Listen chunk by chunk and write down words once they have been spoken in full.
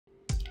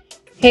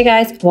Hey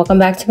guys, welcome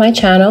back to my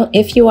channel.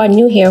 If you are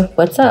new here,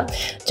 what's up?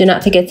 Do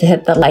not forget to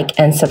hit the like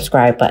and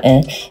subscribe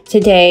button.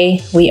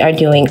 Today, we are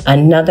doing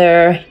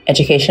another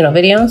educational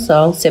video,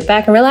 so sit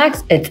back and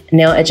relax. It's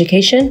Nail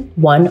Education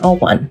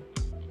 101.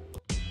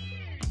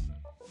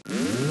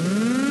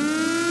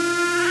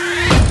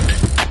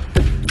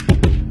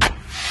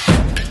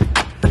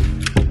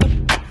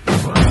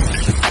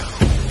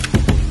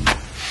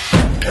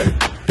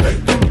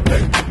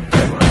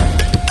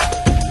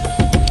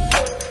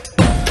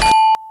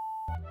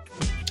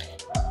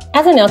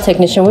 As a nail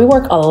technician, we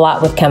work a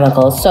lot with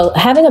chemicals, so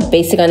having a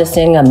basic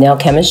understanding of nail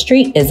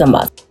chemistry is a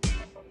must.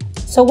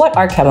 So what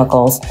are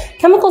chemicals?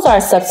 Chemicals are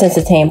a substance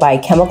attained by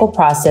a chemical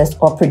process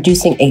or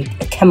producing a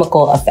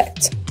chemical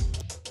effect.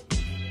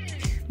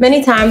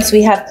 Many times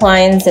we have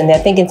clients and they're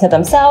thinking to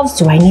themselves,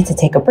 do I need to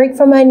take a break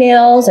from my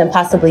nails? And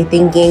possibly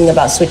thinking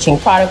about switching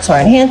products or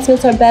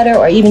enhancements are better,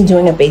 or even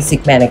doing a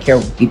basic manicure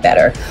would be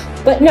better.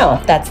 But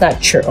no, that's not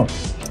true.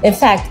 In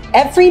fact,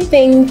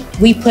 everything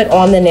we put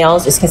on the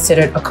nails is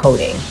considered a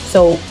coating.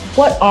 So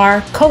what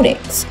are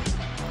coatings?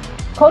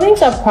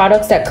 Coatings are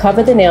products that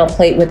cover the nail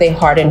plate with a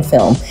hardened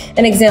film.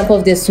 An example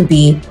of this would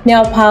be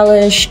nail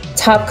polish,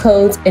 top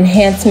coats,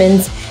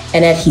 enhancements,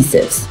 and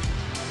adhesives.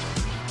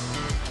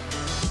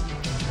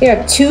 There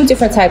are two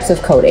different types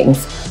of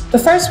coatings. The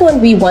first one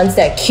would be ones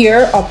that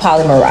cure or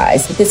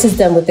polymerize. This is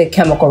done with a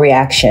chemical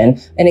reaction.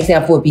 An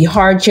example would be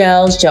hard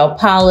gels, gel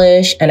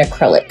polish, and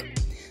acrylic.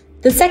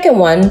 The second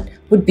one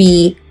would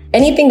be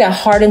anything that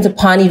hardens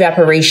upon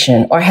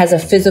evaporation or has a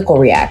physical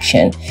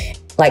reaction,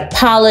 like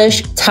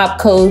polish,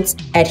 top coats,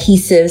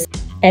 adhesives,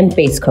 and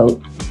base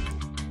coat.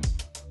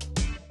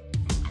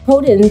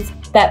 Coatings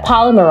that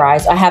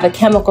polymerize or have a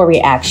chemical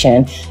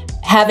reaction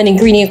have an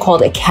ingredient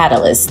called a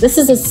catalyst. This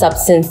is a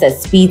substance that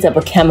speeds up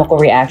a chemical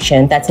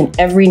reaction that's in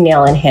every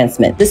nail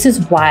enhancement. This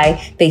is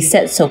why they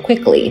set so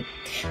quickly.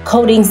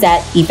 Coatings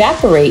that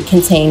evaporate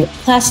contain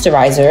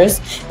plasterizers.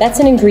 That's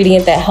an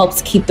ingredient that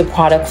helps keep the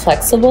product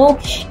flexible,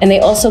 and they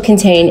also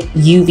contain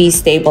UV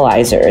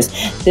stabilizers.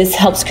 This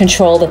helps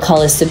control the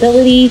color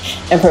stability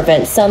and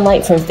prevent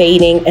sunlight from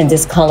fading and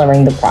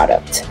discoloring the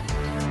product.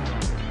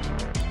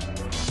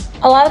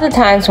 A lot of the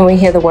times when we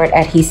hear the word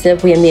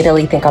adhesive, we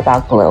immediately think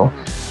about glue.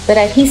 But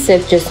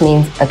adhesive just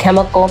means a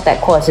chemical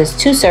that causes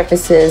two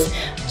surfaces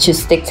to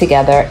stick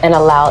together and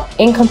allow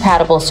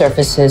incompatible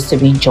surfaces to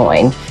be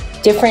joined.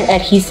 Different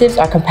adhesives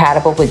are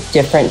compatible with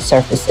different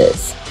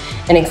surfaces.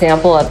 An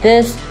example of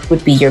this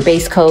would be your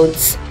base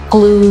coats,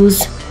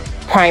 glues,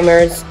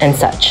 primers, and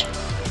such.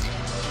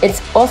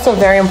 It's also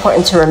very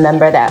important to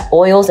remember that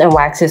oils and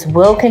waxes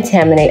will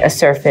contaminate a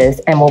surface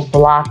and will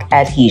block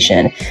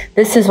adhesion.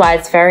 This is why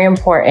it's very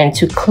important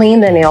to clean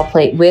the nail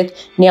plate with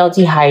nail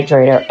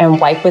dehydrator and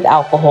wipe with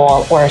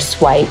alcohol or a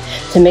swipe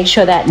to make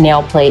sure that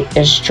nail plate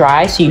is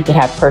dry so you can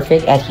have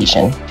perfect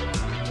adhesion.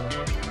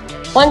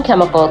 One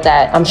chemical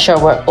that I'm sure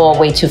we're all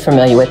way too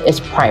familiar with is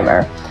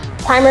primer.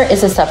 Primer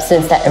is a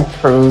substance that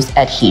improves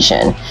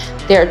adhesion.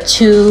 There are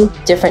two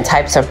different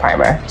types of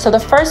primer. So the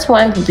first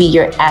one would be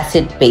your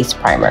acid-based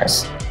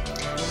primers.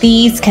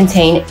 These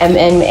contain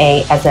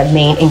MMA as a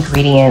main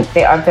ingredient.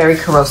 They are very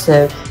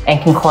corrosive and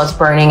can cause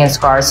burning and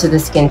scars to the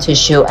skin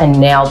tissue and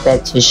nail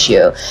bed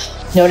tissue.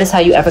 Notice how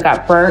you ever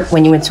got burnt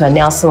when you went to a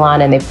nail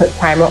salon and they put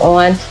primer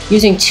on?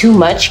 Using too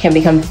much can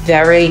become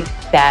very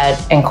bad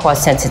and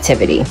cause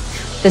sensitivity.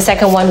 The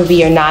second one would be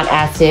your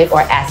non-acid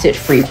or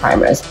acid-free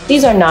primers.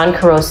 These are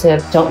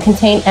non-corrosive, don't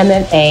contain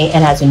MMA,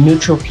 and has a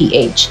neutral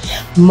pH.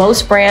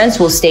 Most brands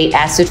will state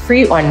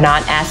acid-free or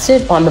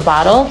non-acid on the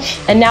bottle,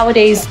 and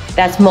nowadays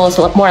that's more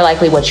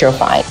likely what you'll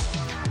find.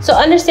 So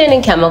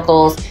understanding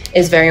chemicals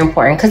is very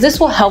important because this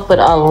will help with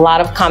a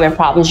lot of common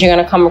problems you're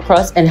going to come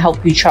across and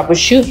help you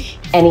troubleshoot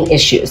any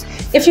issues.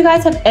 If you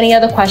guys have any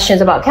other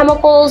questions about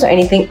chemicals or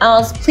anything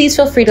else, please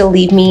feel free to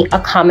leave me a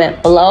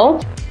comment below.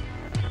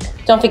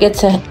 Don't forget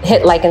to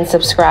hit like and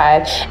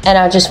subscribe. And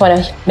I just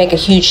want to make a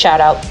huge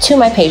shout out to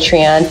my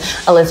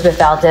Patreon, Elizabeth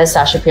Valdez,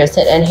 Sasha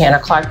Pearson, and Hannah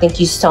Clark. Thank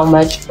you so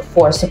much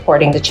for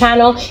supporting the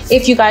channel.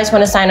 If you guys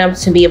want to sign up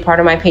to be a part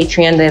of my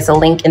Patreon, there's a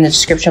link in the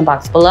description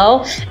box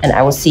below, and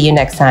I will see you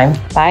next time.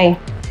 Bye.